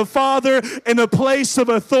hand of the Father in a place of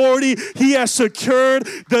authority. He has secured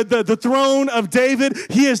the throne of David.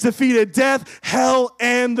 He has defeated death, hell,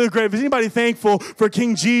 and the grave. Is anybody thankful for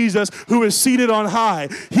King Jesus, who is seated on high?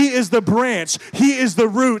 He is the branch. He is the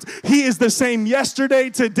root. He is the same yesterday,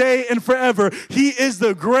 today, and forever. He is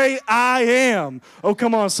the great I am. Oh,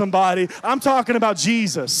 come on, somebody. I'm talking about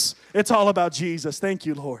Jesus. It's all about Jesus. Thank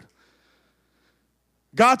you, Lord.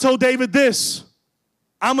 God told David this: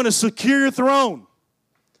 I'm going to secure your throne.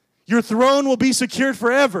 Your throne will be secured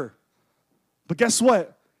forever. But guess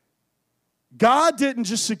what? God didn't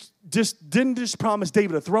just promise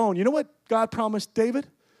David a throne. You know what God promised David?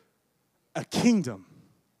 A kingdom.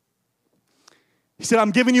 He said,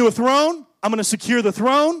 I'm giving you a throne. I'm going to secure the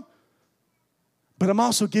throne. But I'm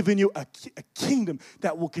also giving you a kingdom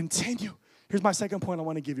that will continue. Here's my second point I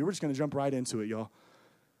want to give you. We're just going to jump right into it, y'all.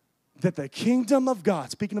 That the kingdom of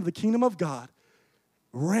God, speaking of the kingdom of God,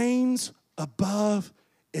 reigns above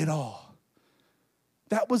it all.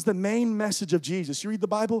 That was the main message of Jesus. You read the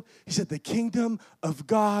Bible? He said the kingdom of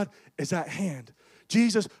God is at hand.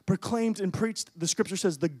 Jesus proclaimed and preached, the Scripture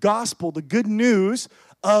says, the gospel, the good news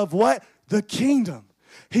of what? The kingdom.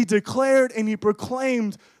 He declared and he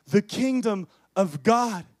proclaimed the kingdom of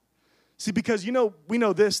God. See, because we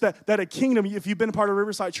know this, that a kingdom, if you've been a part of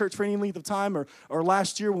Riverside Church for any length of time, or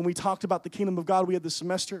last year when we talked about the kingdom of God, we had this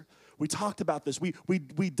semester, we talked about this.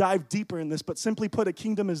 We dive deeper in this, but simply put, a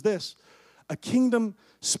kingdom is this. A kingdom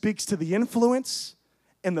speaks to the influence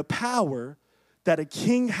and the power that a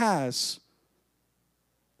king has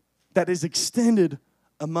that is extended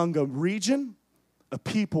among a region, a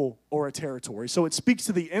people, or a territory. So it speaks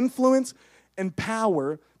to the influence and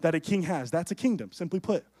power that a king has. That's a kingdom, simply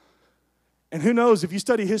put. And who knows, if you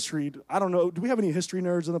study history, I don't know, do we have any history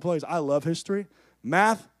nerds in the place? I love history.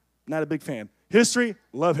 Math, not a big fan. History,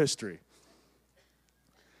 love history.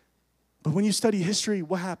 But when you study history,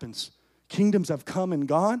 what happens? Kingdoms have come and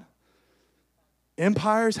gone.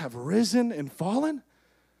 Empires have risen and fallen.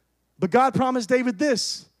 But God promised David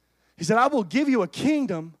this. He said, I will give you a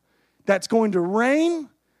kingdom that's going to reign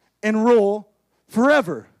and rule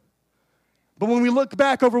forever. But when we look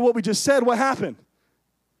back over what we just said, what happened?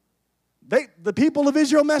 The people of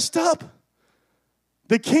Israel messed up.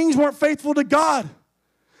 The kings weren't faithful to God.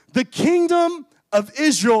 the kingdom of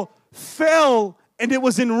Israel fell and it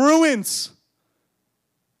was in ruins.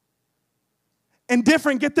 And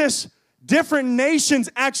get this, different nations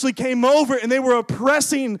actually came over and they were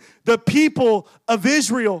oppressing the people of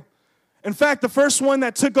Israel. In fact, the first one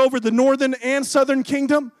that took over the northern and southern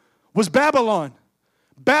kingdom was Babylon.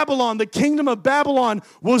 Babylon, the kingdom of Babylon,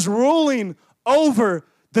 was ruling over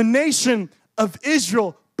the nation of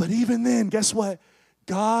Israel. But even then, guess what?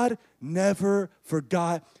 God never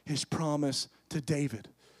forgot his promise to David.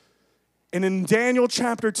 And in Daniel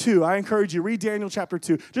chapter 2, I encourage you, read Daniel chapter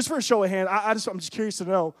 2. Just for a show of hand, I'm just curious to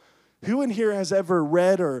know, who in here has ever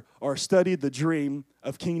read or studied the dream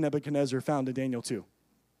of King Nebuchadnezzar found in Daniel 2?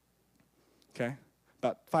 Okay,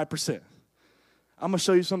 about 5%. I'm going to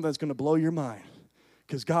show you something that's going to blow your mind,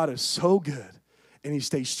 because God is so good, and he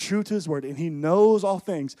stays true to his word, and he knows all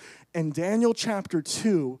things. In Daniel chapter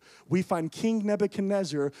 2, we find King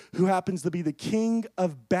Nebuchadnezzar, who happens to be the king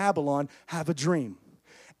of Babylon, have a dream.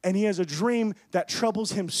 And he has a dream that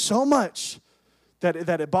troubles him so much that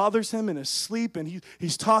it bothers him in his sleep, and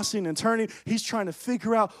he's tossing and turning. He's trying to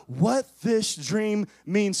figure out what this dream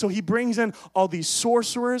means. So he brings in all these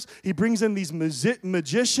sorcerers. He brings in these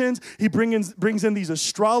magicians. He brings in these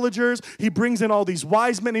astrologers. He brings in all these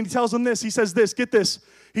wise men, and he tells them this. He says this, get this.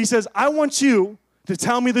 He says, I want you to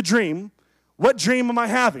tell me the dream. What dream am I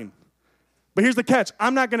having? But here's the catch.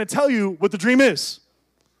 I'm not going to tell you what the dream is.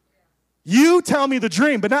 You tell me the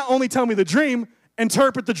dream, but not only tell me the dream,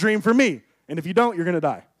 interpret the dream for me. And if you don't, you're going to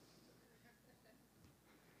die.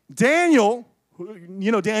 Daniel,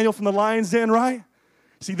 you know Daniel from the lion's den, right?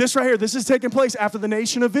 See, this right here, this is taking place after the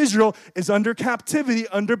nation of Israel is under captivity,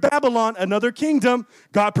 under Babylon, another kingdom.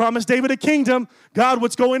 God promised David a kingdom. God,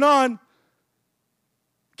 what's going on?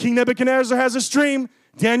 King Nebuchadnezzar has a dream.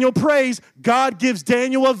 Daniel prays. God gives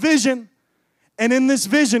Daniel a vision. And in this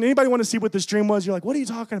vision, anybody want to see what this dream was? You're like, what are you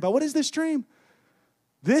talking about? What is this dream?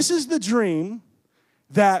 This is the dream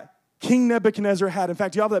that King Nebuchadnezzar had. In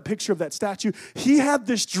fact, you have that picture of that statue. He had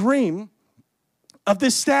this dream of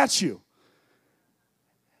this statue.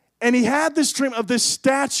 And he had this dream of this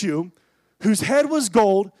statue whose head was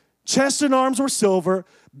gold, chest and arms were silver,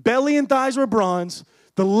 belly and thighs were bronze,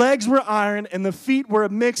 the legs were iron, and the feet were a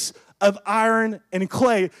mix of iron and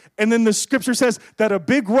clay. And then the scripture says that a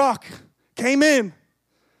big rock came in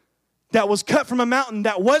that was cut from a mountain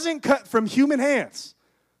that wasn't cut from human hands.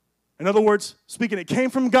 In other words, speaking, it came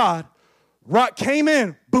from God. Rock came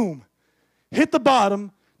in, boom, hit the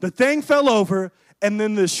bottom, the thing fell over, and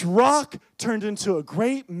then this rock turned into a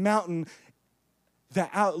great mountain that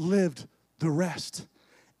outlived the rest.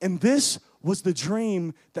 And this was the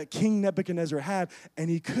dream that King Nebuchadnezzar had, and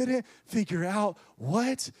he couldn't figure out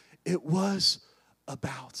what it was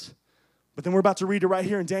about. But then we're about to read it right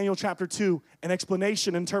here in Daniel chapter 2, an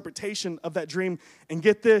explanation, interpretation of that dream. And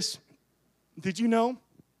get this, did you know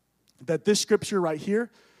that this scripture right here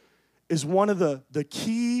is one of the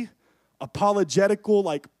key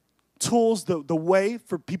apologetical tools, the way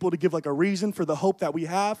for people to give a reason for the hope that we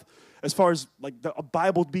have as far as the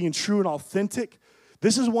Bible being true and authentic?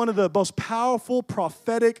 This is one of the most powerful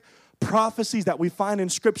prophetic prophecies that we find in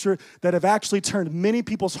Scripture that have actually turned many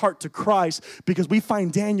people's heart to Christ, because we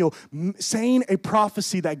find Daniel saying a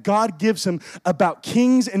prophecy that God gives him about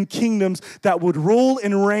kings and kingdoms that would rule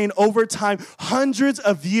and reign over time, hundreds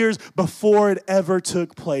of years before it ever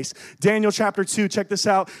took place. Daniel chapter 2, check this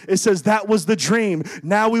out. It says, that was the dream.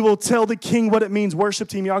 Now we will tell the king what it means. Worship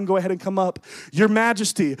team, y'all can go ahead and come up. Your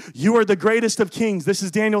majesty, you are the greatest of kings. This is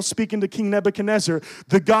Daniel speaking to King Nebuchadnezzar.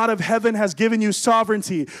 The God of heaven has given you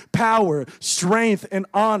sovereignty, power, strength, and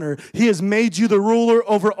honor. He has made you the ruler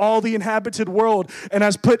over all the inhabited world and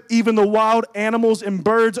has put even the wild animals and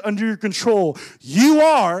birds under your control. You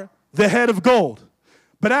are the head of gold.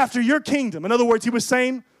 But after your kingdom, in other words, he was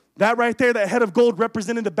saying that right there, that head of gold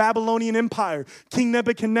represented the Babylonian Empire, King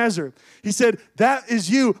Nebuchadnezzar. He said, that is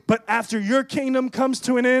you, but after your kingdom comes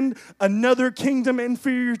to an end, another kingdom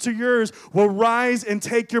inferior to yours will rise and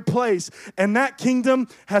take your place. And that kingdom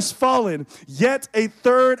has fallen. Yet a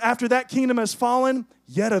third, after that kingdom has fallen,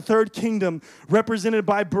 yet a third kingdom, represented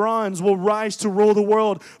by bronze, will rise to rule the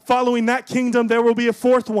world. Following that kingdom, there will be a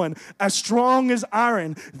fourth one, as strong as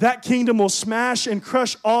iron. That kingdom will smash and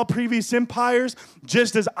crush all previous empires,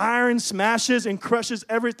 just as iron smashes and crushes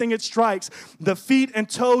everything it strikes. The feet and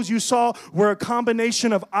toes you saw were a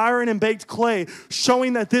combination of iron and baked clay,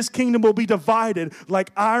 showing that this kingdom will be divided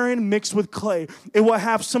like iron mixed with clay. It will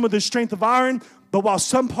have some of the strength of iron, but while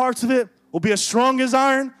some parts of it will be as strong as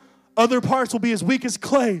iron, other parts will be as weak as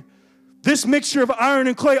clay. This mixture of iron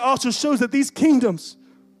and clay also shows that these kingdoms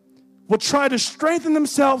will try to strengthen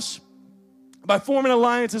themselves by forming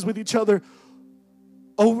alliances with each other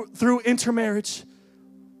through intermarriage,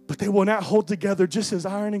 but they will not hold together, just as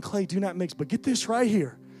iron and clay do not mix. But get this right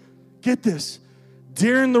here. Get this.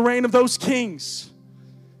 During the reign of those kings,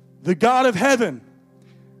 the God of heaven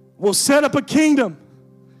will set up a kingdom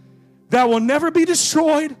that will never be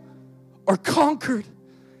destroyed or conquered.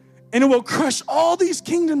 And it will crush all these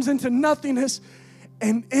kingdoms into nothingness,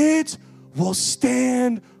 and it will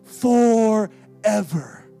stand forever.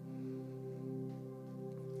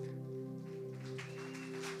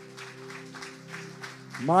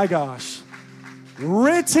 My gosh.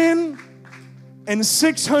 Written in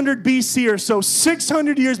 600 BC or so,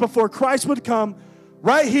 600 years before Christ would come,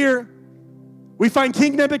 right here, we find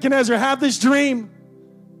King Nebuchadnezzar have this dream.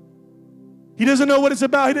 He doesn't know what it's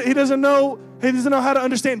about. He doesn't know how to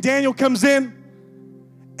understand. Daniel comes in,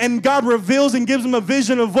 and God reveals and gives him a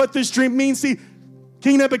vision of what this dream means. See,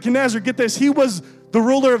 King Nebuchadnezzar, get this, he was the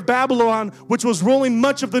ruler of Babylon, which was ruling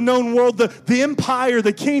much of the known world, the empire,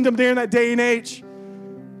 the kingdom during that day and age.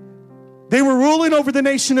 They were ruling over the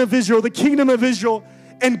nation of Israel, the kingdom of Israel.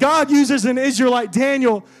 And God uses an Israelite,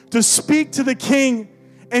 Daniel, to speak to the king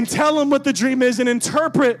and tell him what the dream is and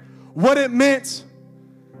interpret what it meant.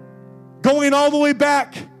 Going all the way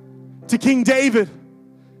back to King David,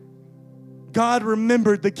 God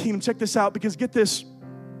remembered the kingdom. Check this out, because get this.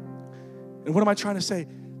 And what am I trying to say?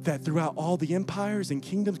 That throughout all the empires and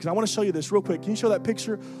kingdoms, because I want to show you this real quick. Can you show that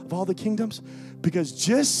picture of all the kingdoms? Because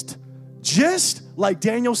just like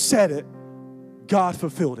Daniel said it, God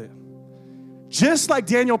fulfilled it. Just like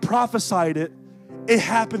Daniel prophesied it, it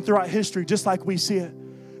happened throughout history, just like we see it.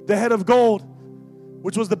 The head of gold,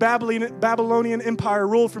 which was the Babylonian Empire,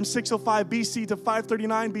 ruled from 605 BC to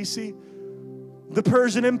 539 BC. The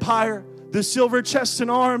Persian Empire, the silver chests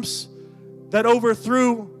and arms that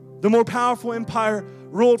overthrew the more powerful empire,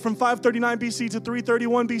 ruled from 539 BC to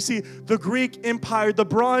 331 BC. The Greek Empire, the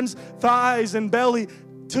bronze thighs and belly,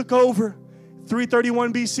 took over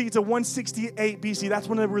 331 BC to 168 BC. That's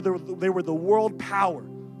when they were the world power,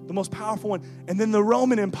 the most powerful one. And then the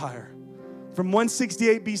Roman Empire, from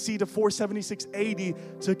 168 BC to 476 AD,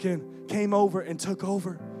 came over and took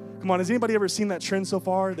over. Come on, has anybody ever seen that trend so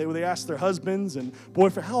far? They ask their husbands and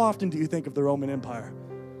boyfriends, how often do you think of the Roman Empire?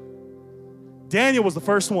 Daniel was the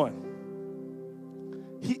first one.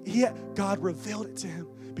 God revealed it to him.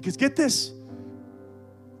 Because get this,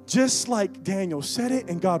 just like Daniel said it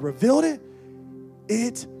and God revealed it,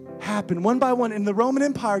 it happened one by one. In the Roman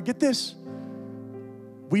Empire, get this,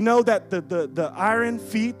 we know that the iron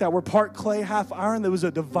feet that were part clay, half iron, there was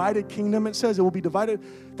a divided kingdom. It says it will be divided.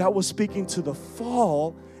 That was speaking to the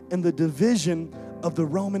fall and the division of the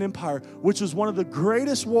Roman Empire, which was one of the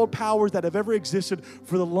greatest world powers that have ever existed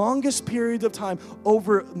for the longest period of time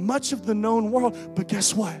over much of the known world. But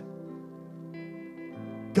guess what?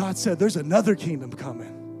 God said there's another kingdom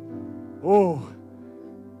coming. Oh,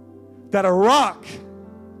 that a rock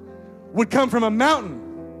would come from a mountain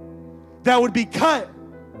that would be cut,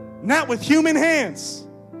 not with human hands,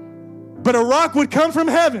 but a rock would come from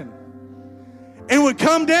heaven and would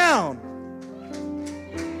come down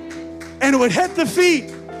and it would hit the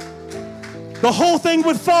feet. The whole thing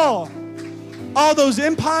would fall. All those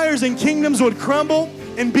empires and kingdoms would crumble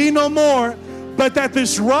and be no more, but that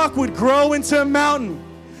this rock would grow into a mountain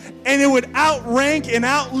and it would outrank and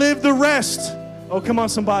outlive the rest. Oh, come on,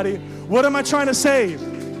 somebody. What am I trying to say?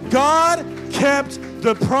 God kept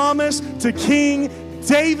the promise to King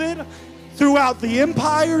David throughout the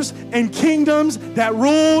empires and kingdoms that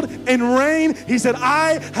ruled and reigned. He said,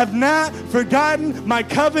 I have not forgotten my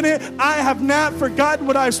covenant. I have not forgotten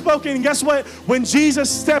what I've spoken. And guess what? When Jesus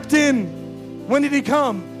stepped in, when did he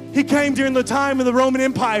come? He came during the time of the Roman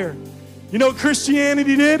Empire. You know what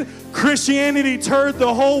Christianity did? Christianity turned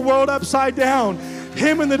the whole world upside down.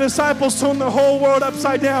 Him and the disciples turned the whole world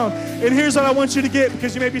upside down. And here's what I want you to get,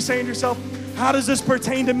 because you may be saying to yourself, how does this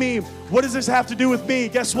pertain to me? What does this have to do with me?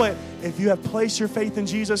 Guess what? If you have placed your faith in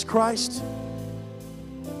Jesus Christ,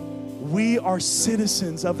 we are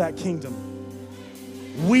citizens of that kingdom.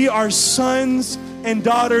 We are sons and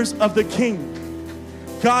daughters of the King.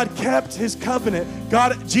 God kept his covenant.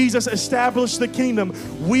 Jesus established the kingdom.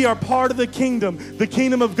 We are part of the kingdom. The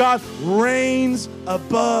kingdom of God reigns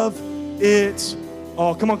above it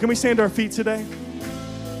all. Come on, can we stand to our feet today?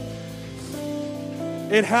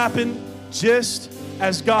 It happened just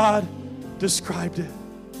as God described it.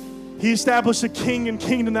 He established a king and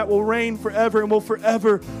kingdom that will reign forever and will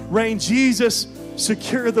forever reign. Jesus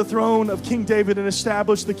secured the throne of King David and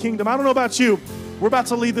established the kingdom. I don't know about you. We're about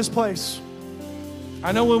to leave this place.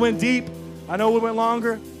 I know we went deep. I know we went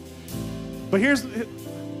longer. But this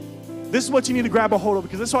is what you need to grab a hold of,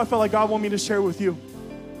 because this is what I felt like God wanted me to share with you.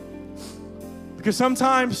 Because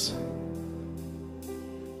sometimes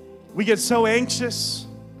we get so anxious,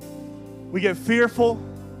 we get fearful,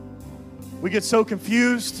 we get so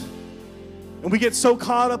confused, and we get so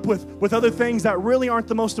caught up with other things that really aren't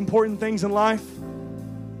the most important things in life.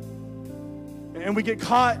 And we get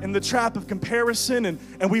caught in the trap of comparison,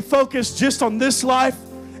 and we focus just on this life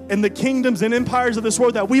and the kingdoms and empires of this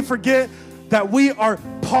world, that we forget that we are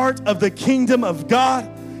part of the kingdom of God,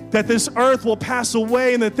 that this earth will pass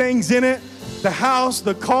away and the things in it, the house,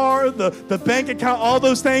 the car, the bank account, all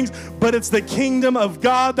those things, but it's the kingdom of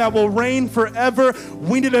God that will reign forever.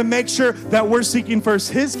 We need to make sure that we're seeking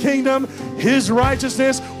first His kingdom, His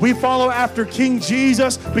righteousness. We follow after King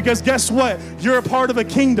Jesus, because guess what? You're a part of a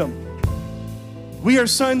kingdom. We are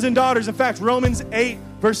sons and daughters. In fact, Romans 8,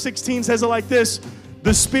 verse 16 says it like this: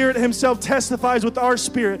 the Spirit Himself testifies with our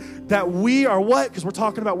spirit that we are what? Because we're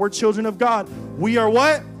talking about we're children of God. We are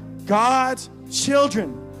what? God's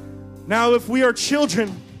children. Now, if we are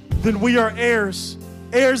children, then we are heirs.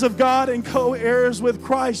 Heirs of God and co-heirs with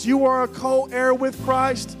Christ. You are a co-heir with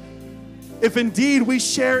Christ. If indeed we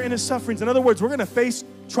share in His sufferings. In other words, we're going to face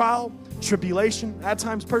trial, tribulation, at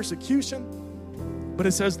times persecution. But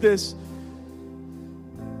it says this: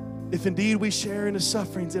 if indeed we share in His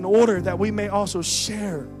sufferings, in order that we may also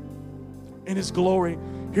share in His glory.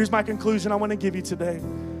 Here's my conclusion I want to give you today.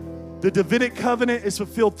 The Davidic Covenant is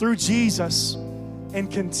fulfilled through Jesus and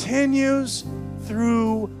continues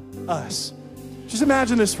through us. Just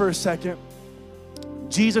imagine this for a second.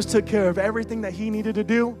 Jesus took care of everything that He needed to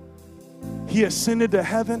do. He ascended to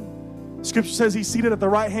heaven. Scripture says He's seated at the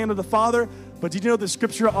right hand of the Father. But did you know the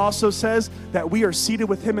Scripture also says that we are seated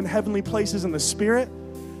with Him in heavenly places in the Spirit?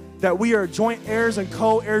 That we are joint heirs and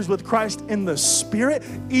co-heirs with Christ in the Spirit,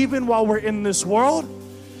 even while we're in this world.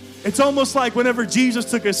 It's almost like whenever Jesus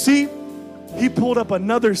took a seat, He pulled up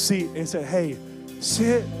another seat and said, hey,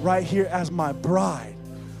 sit right here as my bride,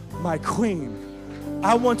 my queen.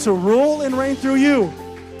 I want to rule and reign through you.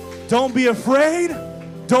 Don't be afraid.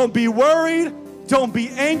 Don't be worried. Don't be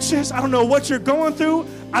anxious. I don't know what you're going through.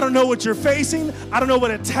 I don't know what you're facing. I don't know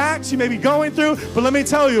what attacks you may be going through. But let me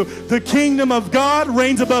tell you, the kingdom of God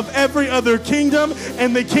reigns above every other kingdom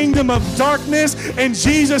and the kingdom of darkness. And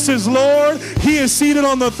Jesus is Lord. He is seated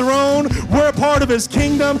on the throne. We're a part of His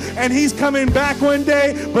kingdom, and He's coming back one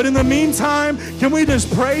day. But in the meantime, can we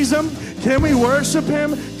just praise Him? Can we worship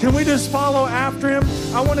Him? Can we just follow after Him?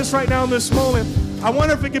 I want us right now in this moment. I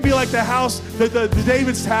wonder if it could be like the house, the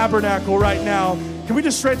David's tabernacle right now. Can we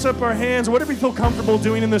just stretch up our hands, or whatever you feel comfortable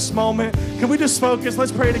doing in this moment? Can we just focus?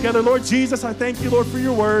 Let's pray together. Lord Jesus, I thank you, Lord, for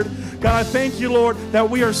your word. God, I thank you, Lord, that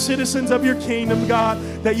we are citizens of your kingdom, God,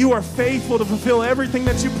 that you are faithful to fulfill everything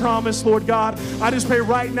that you promised, Lord God. I just pray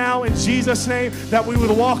right now in Jesus' name that we would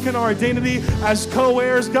walk in our identity as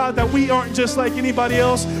co-heirs, God, that we aren't just like anybody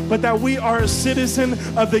else, but that we are a citizen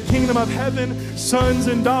of the kingdom of heaven, sons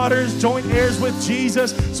and daughters, joint heirs with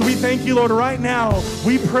Jesus. So we thank you, Lord, right now.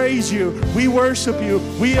 We praise you. We worship you.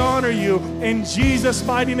 We honor you in Jesus'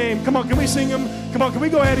 mighty name. Come on, can we sing Him? Come on, can we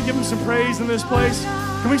go ahead and give Him some praise in this place?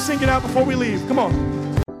 Can we sing it out before we leave? Come on.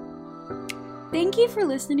 Thank you for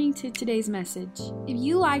listening to today's message. If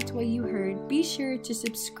you liked what you heard, be sure to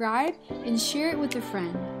subscribe and share it with a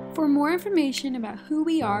friend. For more information about who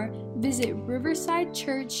we are, visit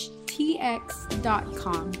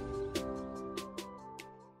riversidechurchtx.com.